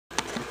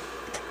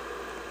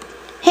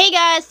Hey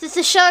guys, this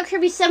is Shell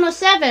Kirby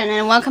 707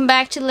 and welcome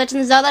back to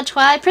Legend of Zelda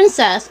Twilight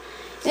Princess.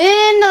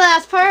 In the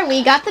last part,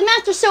 we got the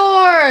Master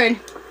Sword!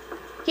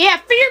 Yeah,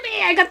 fear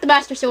me! I got the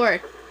Master Sword!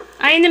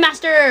 I am the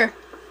Master!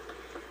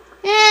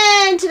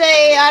 And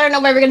today, I don't know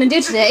what we're gonna do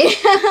today.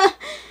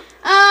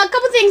 A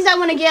couple things I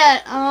want to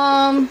get,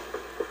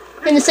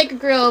 in the Sacred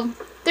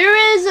Grove. There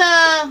is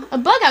a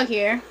bug out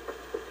here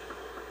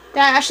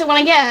that I actually want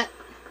to get.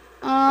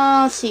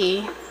 Let's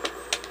see.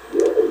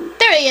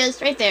 There he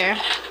is, right there.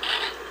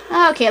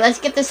 Okay, let's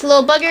get this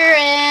little bugger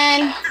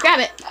and grab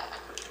it.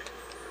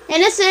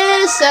 And this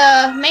is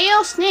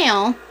male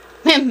snail.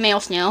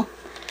 Male snail.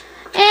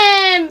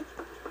 And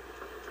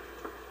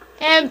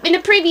in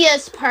the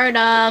previous part,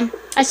 I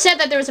said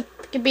that there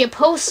could be a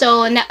pole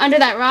soul under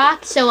that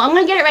rock, so I'm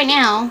gonna get it right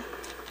now.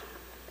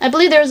 I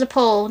believe there was a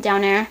pole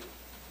down there.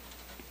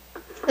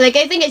 Like,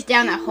 I think it's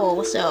down that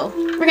hole, so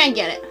we're gonna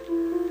get it.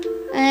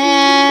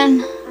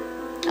 And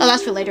oh,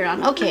 that's for later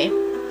on. Okay.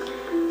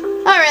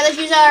 Alright, let's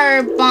use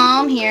our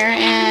bomb here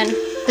and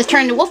let's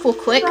turn the wolf real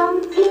quick.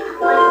 And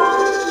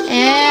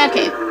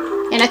okay.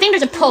 And I think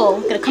there's a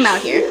pole gonna come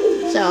out here.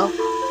 So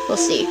we'll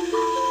see.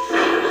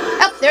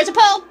 Oh, there's a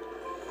pole.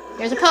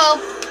 There's a pole.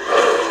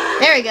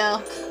 There we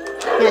go.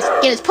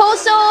 Get his pole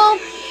soul.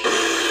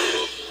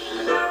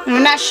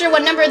 I'm not sure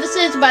what number this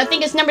is, but I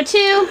think it's number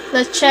 2.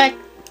 Let's check.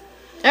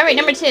 Alright,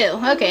 number 2.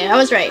 Okay, I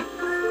was right.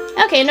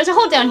 Okay, and there's a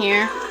hole down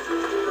here.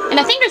 And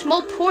I think there's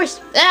more pole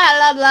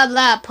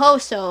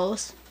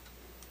souls.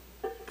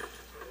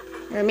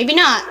 Or maybe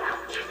not.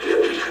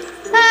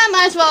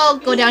 Might as well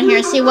go down here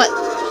and see what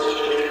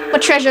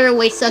treasure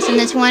awaits us in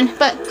this one.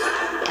 But,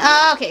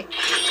 okay.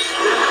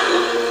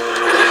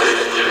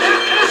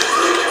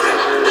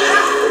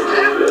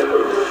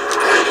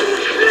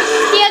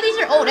 Yeah, these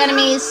are old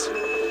enemies.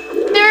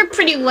 They're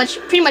pretty much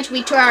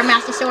weak to our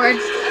Master Sword.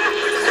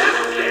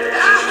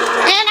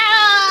 And,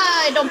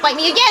 don't bite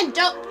me again!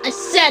 I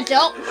said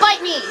don't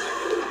bite me!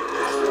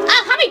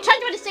 How many times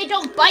do I have to say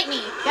don't bite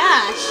me?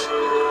 Gosh.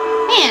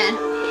 Man.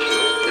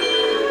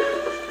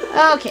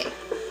 Okay.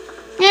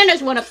 And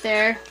there's one up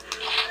there.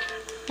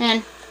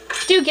 And,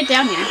 dude, get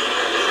down here.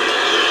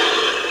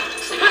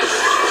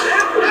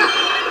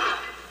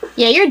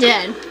 Yeah, you're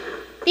dead.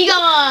 Be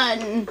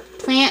gone!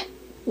 Plant,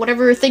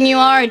 whatever thing you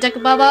are,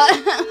 Dekababa.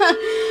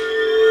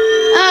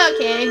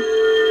 Okay.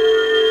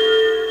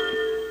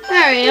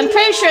 Alright, I'm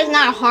pretty sure it's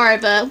not a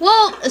heart, but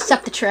we'll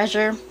accept the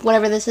treasure,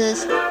 whatever this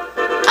is.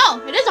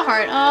 Oh, it is a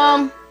heart.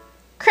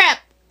 Crap.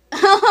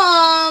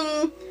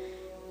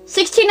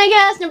 16, I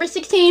guess, number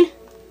 16.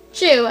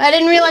 Shoot, I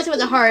didn't realize it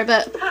was a heart,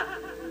 but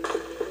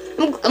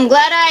I'm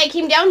glad I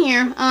came down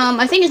here.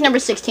 I think it's number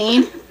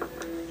 16.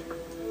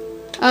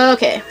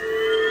 Okay.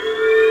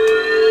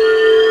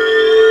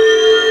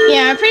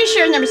 Yeah, I'm pretty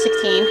sure it's number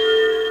 16.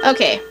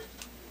 Okay.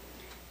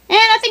 And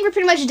I think we're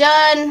pretty much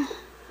done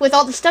with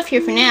all the stuff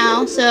here for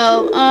now.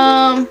 So,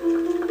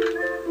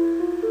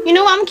 you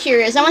know what? I'm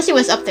curious. I want to see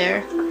what's up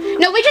there.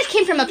 No, we just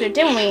came from up there,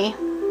 didn't we?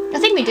 I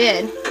think we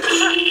did.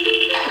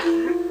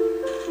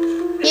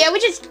 Yeah, we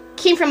just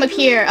came from up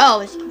here.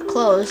 Oh, it's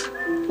closed.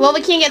 Well, we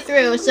can't get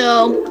through,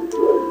 so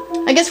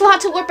I guess we'll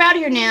have to warp out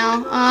of here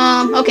now.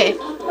 Okay.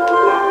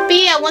 But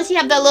yeah, once you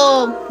have that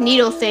little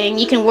needle thing,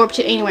 you can warp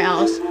to anywhere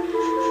else.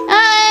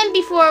 And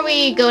before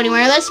we go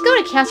anywhere, let's go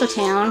to Castle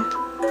Town.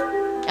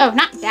 Oh,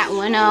 not that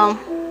one.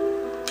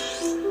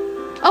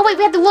 Oh wait,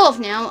 we have the wolf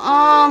now.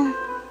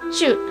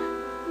 Shoot.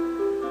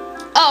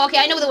 Oh, okay,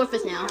 I know where the wolf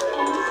is now.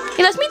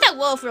 Okay, let's meet that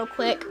wolf real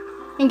quick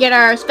and get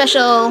our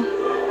special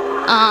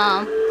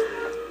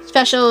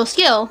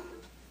skill.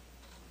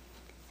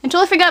 I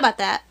totally forgot about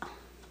that.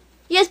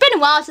 Yeah, it's been a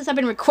while since I've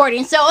been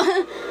recording, so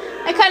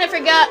I kind of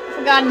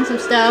forgotten some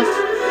stuff.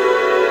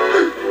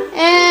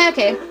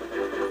 Okay.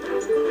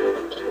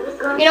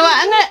 You know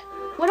what?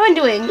 What am I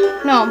doing?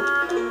 No.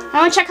 I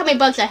want to check how many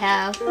bugs I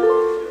have.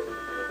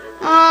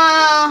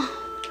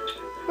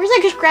 Where's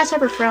that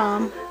grasshopper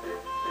from?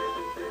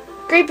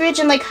 Great Bridge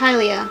and Lake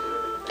Hylia.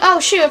 Oh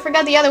shoot, I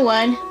forgot the other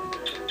one.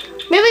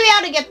 Maybe we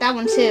ought to get that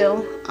one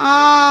too.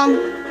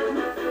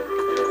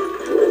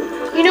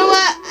 You know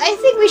what? I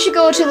think we should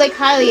go to Lake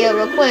Hylia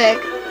real quick.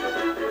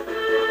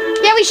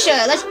 Yeah, we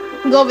should. Let's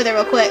go over there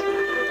real quick.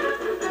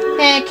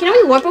 And can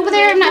we warp over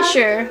there? I'm not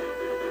sure.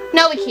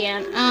 No, we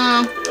can't.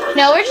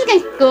 No, we're just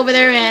gonna go over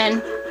there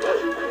and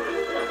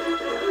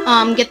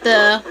get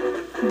the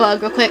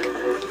bug real quick.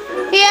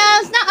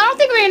 Yeah, I don't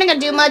think we're gonna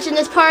do much in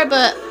this part,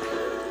 but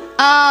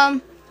I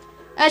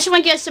just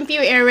want to get some few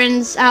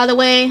errands out of the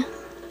way.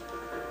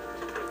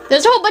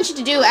 There's a whole bunch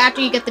to do after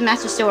you get the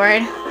Master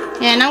Sword,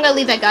 and I'm gonna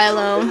leave that guy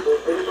alone.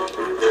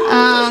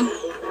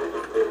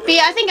 But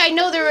yeah, I think I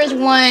know there is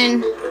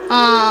one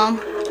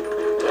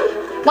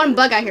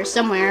bug out here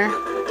somewhere.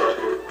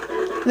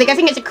 Like, I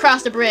think it's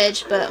across the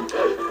bridge, but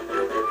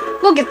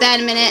we'll get that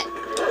in a minute.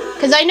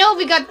 Cause I know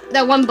we got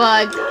that one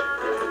bug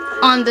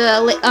on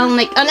the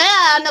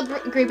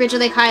Great Bridge of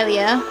Lake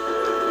Hylia.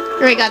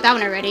 We already got that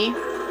one already.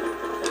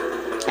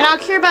 And I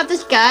don't care about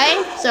this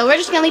guy, so we're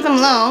just gonna leave him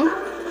alone.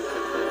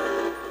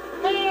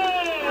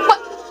 What?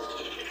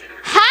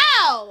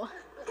 How?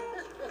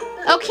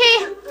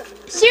 Okay,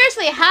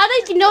 seriously, how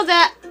did you know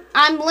that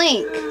I'm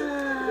Link?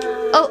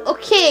 Oh,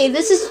 okay,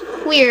 this is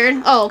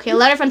weird. Oh, okay,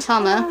 letter from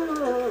Telma.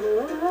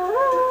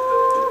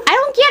 I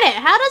don't get it.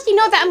 How does he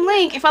know that I'm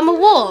Link if I'm a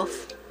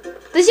wolf?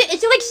 Is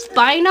he like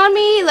spying on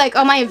me, like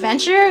on my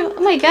adventure?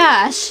 Oh my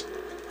gosh.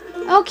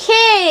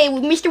 Okay,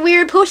 Mr.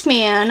 Weird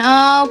Postman.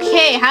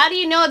 Okay, how do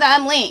you know that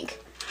I'm Link?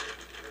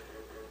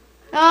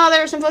 Oh,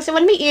 there are some folks that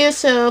want to meet you,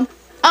 so...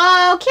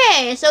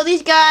 Okay, so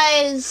these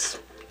guys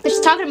they're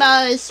just talking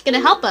about is gonna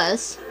help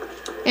us.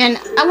 And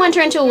I want to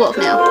turn into a wolf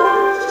now.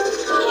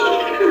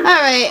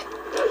 Alright.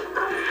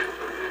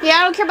 Yeah,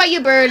 I don't care about you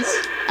birds.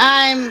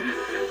 I'm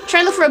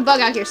trying to look for a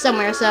bug out here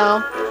somewhere, so...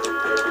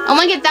 I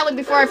want to get that one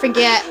before I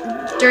forget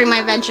during my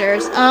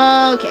adventures.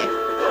 Okay.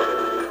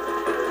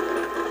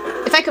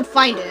 If I could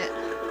find it.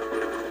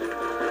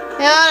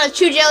 Oh,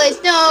 chew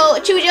jellies. No,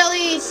 chew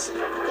jellies.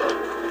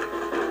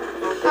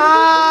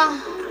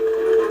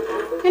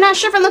 You're not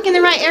sure if I'm looking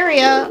in the right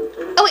area.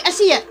 Oh, wait, I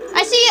see it.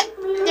 I see it.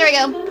 There we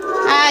go.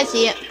 I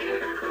see it.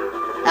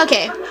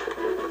 Okay.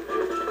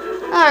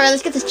 Alright,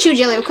 let's get this chew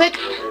jelly real quick.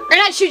 Or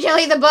not chew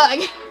jelly, the bug.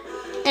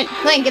 And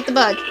Link, get the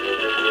bug.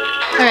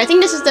 Alright, I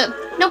think this is the...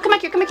 No, come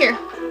back here, come back here.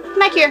 Come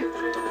back here.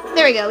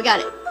 There we go, we got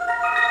it.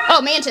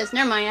 Oh, mantis.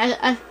 Never mind.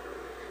 I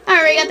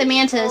already got the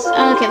mantis.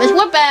 Okay, let's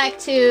walk back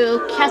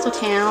to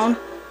Castletown.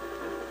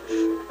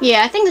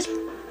 Yeah, I think this...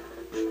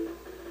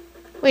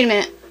 Wait a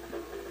minute.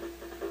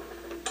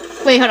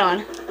 Wait, hold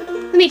on.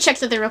 Let me check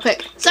something real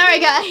quick. Sorry,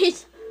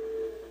 guys.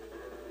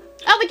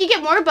 Oh, we can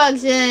get more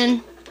bugs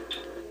in.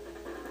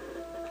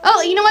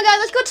 Oh, you know what, guys?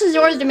 Let's go to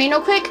Zora's Domain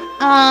real quick.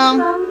 Yeah,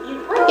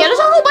 there's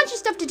a whole bunch of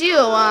stuff to do,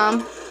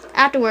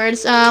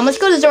 afterwards. Let's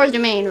go to Zora's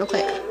Domain real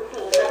quick.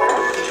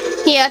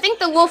 Yeah, I think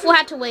the wolf will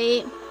have to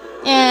wait.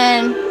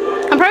 And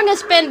I'm probably gonna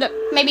spend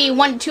maybe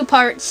 1 to 2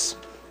 parts,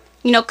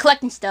 you know,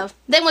 collecting stuff.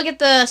 Then we'll get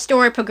the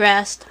story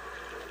progressed.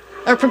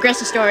 Or progress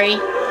the story.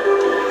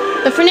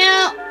 But for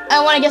now,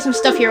 I want to get some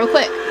stuff here real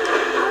quick.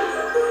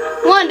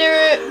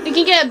 Wonder, we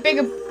can get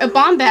a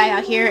bomb bag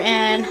out here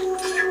and...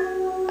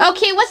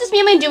 Okay, what's this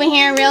mailman doing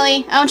here,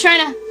 really? I'm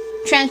trying to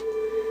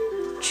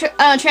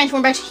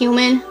transform back to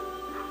human.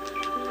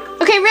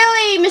 Okay,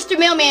 really, Mr.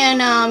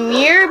 Mailman,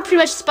 you're pretty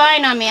much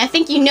spying on me. I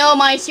think you know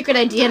my secret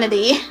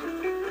identity.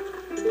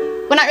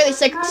 Well, not really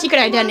secret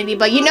identity,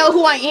 but you know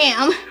who I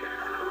am.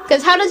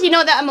 Because how does he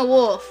know that I'm a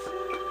wolf?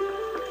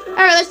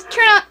 Alright, let's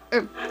turn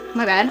on...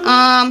 my bad.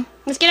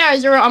 Let's get our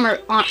Zora armor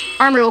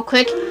real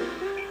quick.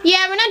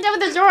 Yeah, we're not done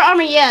with the Zora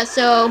armor yet,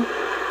 so...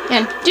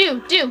 And,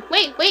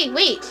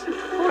 wait.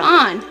 Hold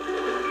on.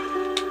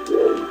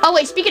 Oh,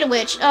 wait, speaking of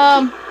which,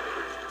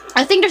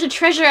 I think there's a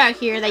treasure out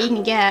here that you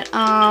can get.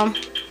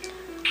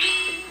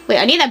 Wait,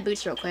 I need that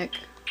boost real quick.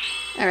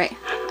 Alright.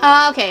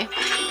 Okay.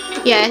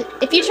 Yeah,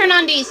 if you turn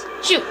on these...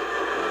 Shoot!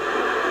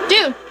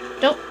 Dude!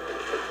 Don't...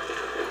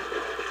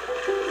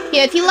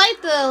 Yeah, if you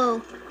light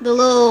the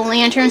little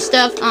lantern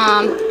stuff,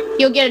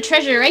 you'll get a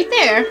treasure right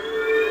there.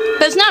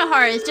 But it's not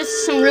hard, it's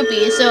just some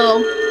rupees,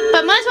 so...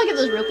 But might as well get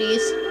those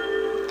rupees.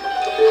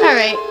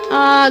 Alright,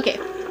 okay.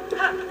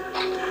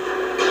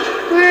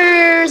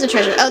 Where's the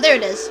treasure? Oh, there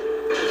it is.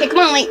 Okay, come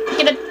on, Link.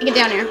 Get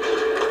down here.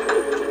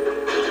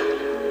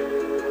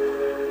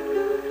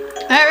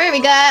 Alright,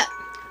 we got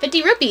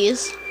 50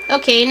 rupees.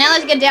 Okay, now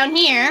let's get down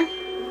here.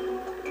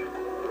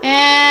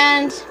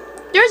 And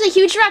there's a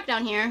huge rock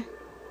down here.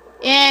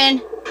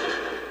 And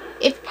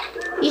if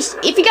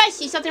you guys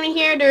see something in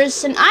here,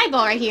 there's an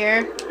eyeball right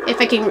here. If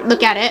I can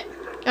look at it.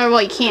 Or,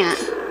 well, you can't.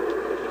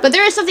 But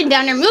there is something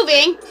down there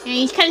moving. And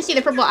you kind of see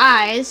the purple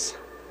eyes.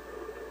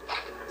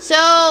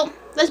 So,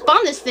 let's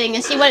bomb this thing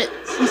and see what's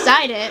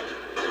inside it.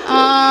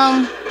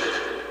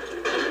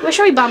 Where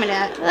should we bomb it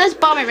at? Let's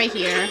bomb it right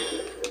here.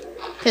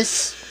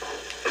 Because...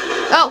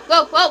 Oh,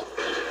 whoa.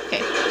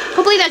 Okay.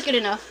 Hopefully that's good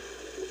enough.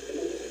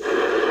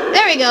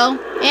 There we go.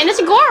 And it's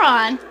a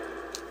Goron.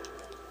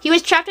 He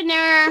was trapped in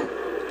there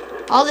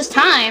all this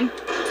time.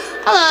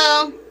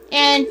 Hello.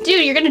 And,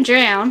 dude, you're gonna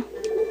drown.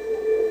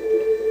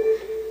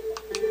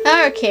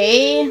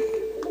 Okay.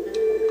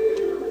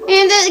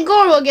 And the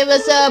Goron will give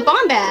us a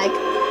bomb bag.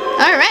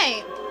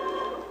 Alright.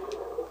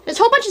 There's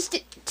a whole bunch of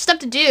stuff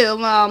to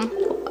do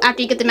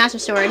after you get the Master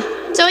Sword.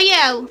 So,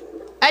 yeah.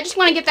 I just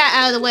want to get that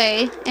out of the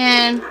way.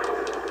 And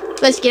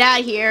let's get out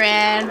of here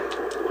and...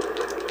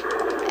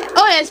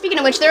 Oh, and speaking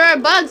of which, there are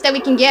bugs that we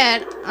can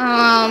get.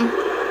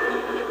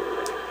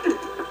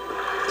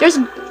 There's...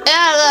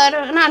 I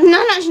don't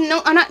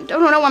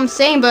know what I'm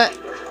saying, but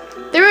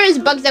there is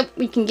bugs that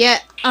we can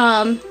get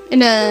in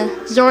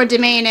the Zora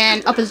Domain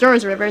and up in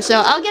Zora's River,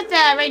 so I'll get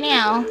that right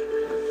now.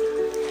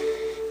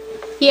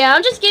 Yeah,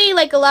 I'm just getting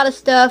like a lot of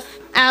stuff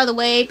out of the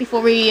way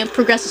before we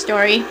progress the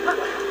story.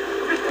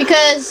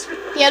 Because,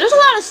 yeah, there's a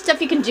lot of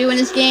stuff you can do in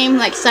this game,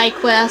 like side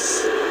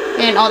quests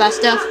and all that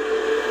stuff.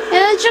 And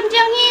let's jump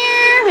down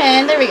here,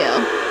 and there we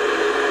go.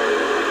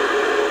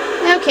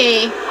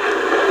 Okay,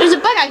 there's a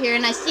bug out here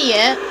and I see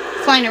it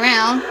flying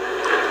around.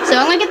 So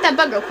I'm gonna get that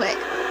bug real quick.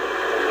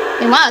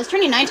 And wow, it's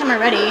turning nighttime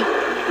already.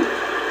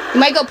 We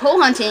might go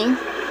pole hunting.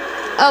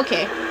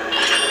 Okay.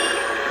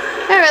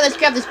 Alright, let's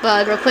grab this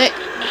bug real quick.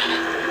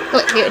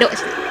 Oh, wait, here, no,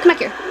 come back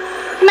here.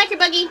 Come back here,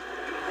 Buggy.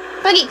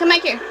 Buggy, come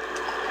back here.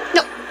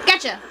 No,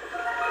 gotcha.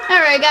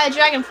 Alright, got a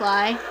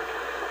dragonfly.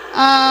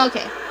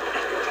 Okay.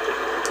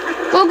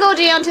 We'll go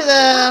down to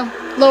the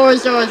lower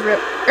Zora's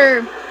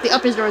River, the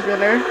upper Zora's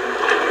River.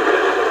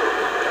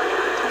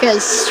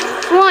 Because,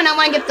 for one, I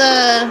want to get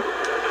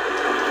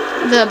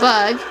the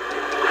bug.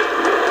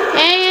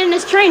 And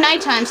it's turning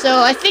nighttime,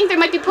 so I think there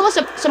might be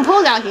some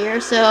poles out here,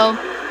 so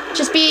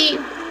just be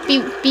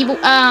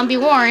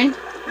warned.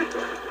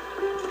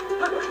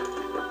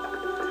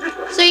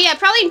 So yeah,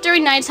 probably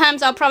during night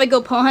times I'll probably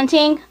go pole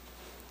hunting.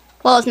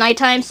 Well, it's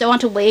nighttime, so I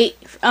want to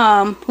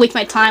waste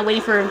my time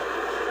waiting for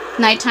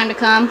nighttime to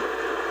come.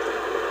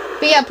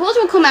 But yeah, poles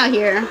will come out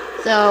here,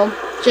 so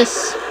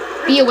just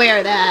be aware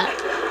of that.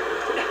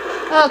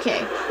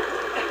 Okay.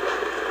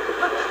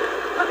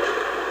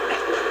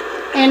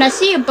 And I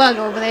see a bug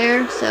over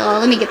there, so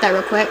let me get that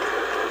real quick.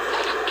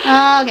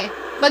 Okay.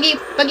 Buggy,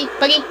 Buggy,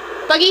 Buggy,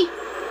 Buggy,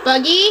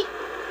 Buggy.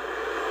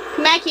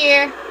 Come back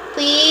here,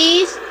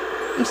 please.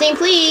 I'm saying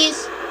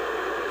please.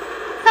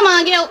 Come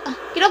on, get out.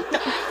 Get up.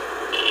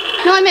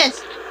 No, I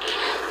missed.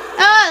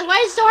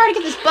 Why is it so hard to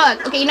get this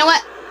bug? Okay, you know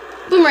what?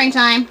 Boomerang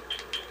time.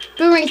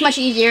 Boomerang is much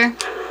easier.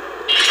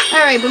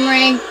 Alright,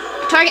 boomerang.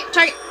 Target,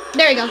 target.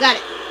 There we go, got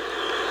it.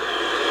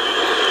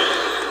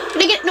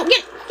 Can I get it? No, get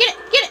it, get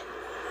it, get it.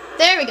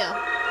 There we go.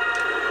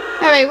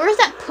 Alright, where's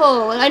that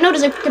pole? I know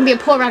there's going to be a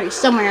pole around here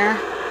somewhere.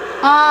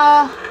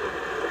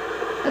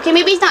 Okay,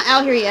 maybe he's not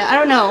out here yet. I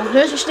don't know.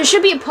 There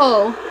should be a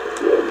pole.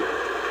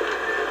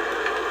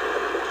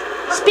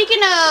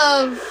 Speaking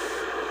of,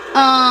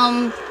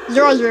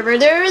 Zora's River,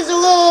 there is a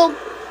little,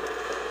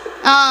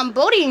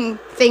 boating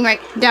thing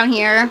right down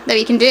here that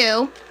we can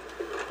do.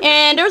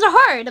 And there's a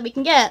heart that we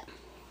can get.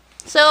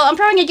 So, I'm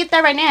probably going to get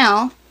that right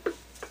now.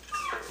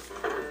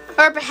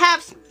 Or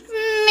perhaps,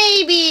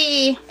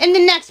 maybe, in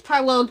the next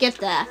part we'll get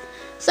that.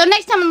 So,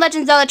 next time in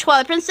Legend of Zelda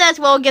Twilight Princess,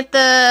 we'll get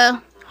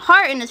the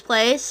heart in this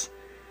place.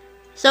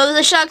 So,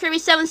 this is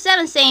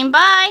Kirby77 saying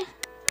bye.